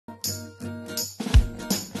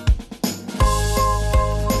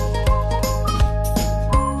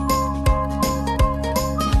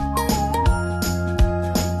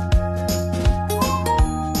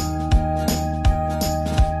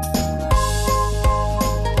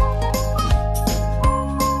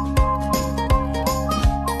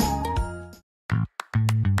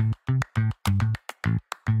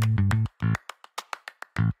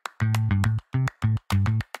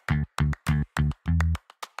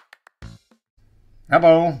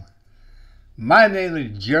Hello, my name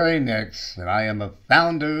is Jerry Nix, and I am a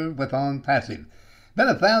founder with Onpassive. Been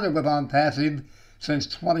a founder with Onpassive since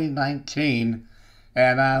 2019,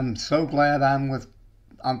 and I'm so glad I'm with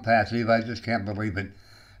Onpassive. I just can't believe it.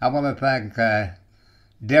 I want to thank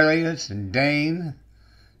Darius and Dane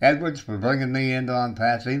Edwards for bringing me into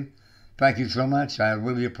Onpassive. Thank you so much. I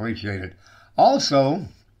really appreciate it. Also,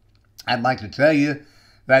 I'd like to tell you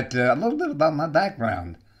that a little bit about my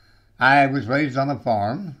background. I was raised on a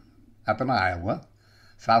farm up in Iowa,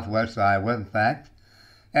 southwest Iowa, in fact,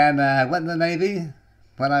 and I went in the Navy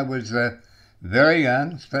when I was very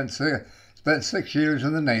young. Spent 6 years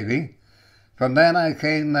in the Navy. From then I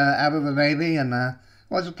came out of the Navy and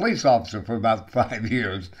was a police officer for about 5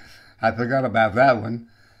 years. I forgot about that one.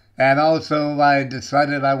 And also I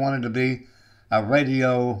decided I wanted to be a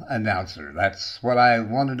radio announcer. That's what I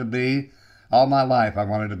wanted to be all my life. I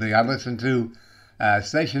wanted to be. I listened to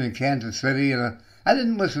station in Kansas City, and I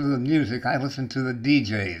didn't listen to the music, I listened to the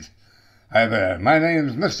DJs. Hi there, my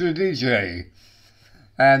name's Mr. DJ.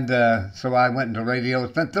 And so I went into radio.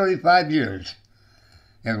 Spent 35 years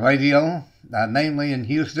in radio, mainly in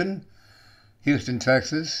Houston,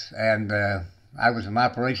 Texas, and I was an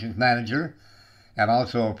operations manager and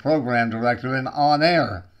also a program director and on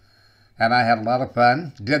air. And I had a lot of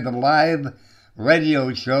fun. Did the live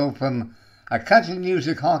radio show from a country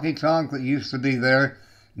music honky-tonk that used to be there.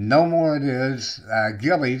 No more it is.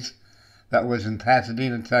 Gillies, that was in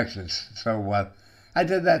Pasadena, Texas. So I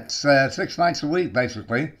did that 6 nights a week,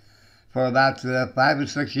 basically, for about 5 or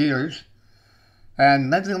 6 years. And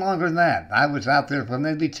maybe longer than that. I was out there for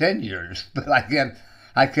maybe 10 years, but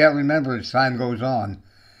I can't remember as time goes on.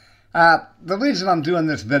 The reason I'm doing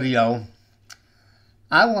this video,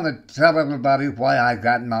 I want to tell everybody why I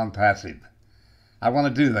got Onpassive. I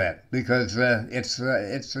want to do that because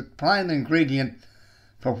it's a prime ingredient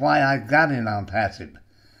for why I got in Onpassive.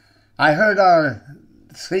 I heard our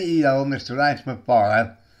CEO, Mr.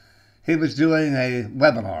 Mufareh, he was doing a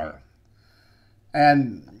webinar.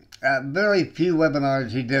 And very few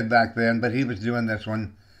webinars he did back then, but he was doing this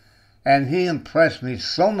one. And he impressed me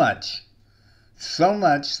so much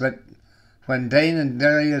that when Dane and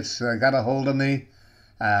Darius got a hold of me,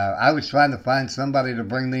 I was trying to find somebody to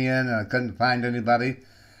bring me in, and I couldn't find anybody.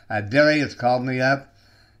 Darius called me up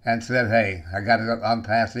and said, hey, I got it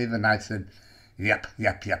Onpassive, and I said, yep. So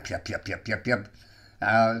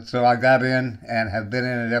I got in and have been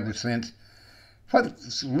in it ever since. What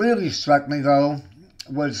really struck me, though,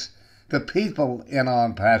 was the people in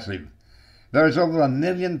Onpassive. There's over 1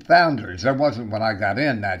 million founders. There wasn't when I got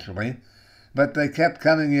in, naturally, but they kept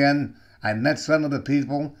coming in. I met some of the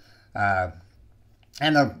people,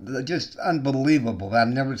 and they're just unbelievable. I've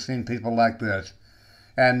never seen people like this.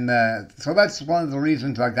 And so that's one of the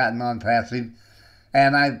reasons I got Onpassive.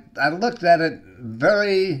 And I looked at it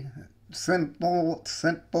very simple,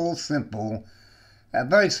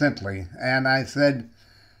 very simply. And I said,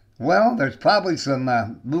 well, there's probably some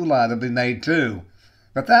moolah to be made too.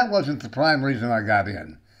 But that wasn't the prime reason I got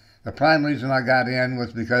in. The prime reason I got in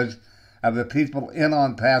was because of the people in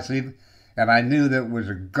Onpassive. And I knew that it was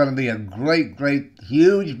going to be a great,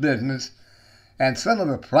 huge business. And some of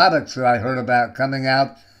the products that I heard about coming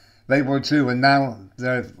out, they were too. And now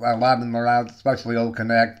there's a lot of them are out, especially Old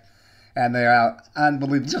Connect. And they are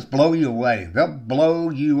unbelievable. Just blow you away. They'll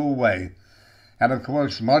blow you away. And of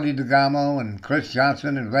course, Marty DeGamo and Chris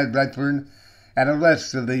Johnson and Redfern and the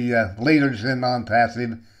rest of the leaders in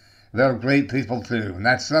Onpassive, they're great people too. And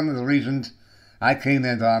that's some of the reasons I came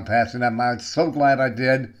into Onpassive. I'm so glad I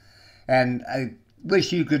did. And I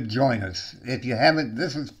wish you could join us. If you haven't,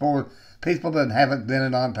 this is for people that haven't been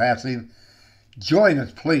in Onpassive. Join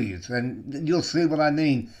us, please, and you'll see what I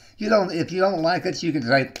mean. If you don't like it, you can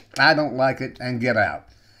say, I don't like it, and get out.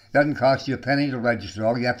 Doesn't cost you a penny to register.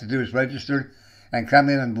 All you have to do is register and come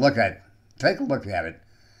in and look at it. Take a look at it.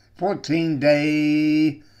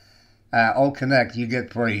 14-day Old Connect you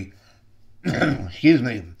get free. Excuse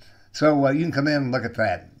me. So you can come in and look at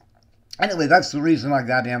that. Anyway, that's the reason I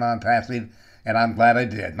got in Onpassive, and I'm glad I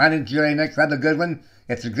did. My name's Jerry Nix. Have a good one.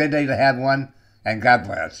 It's a good day to have one, and God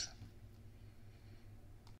bless.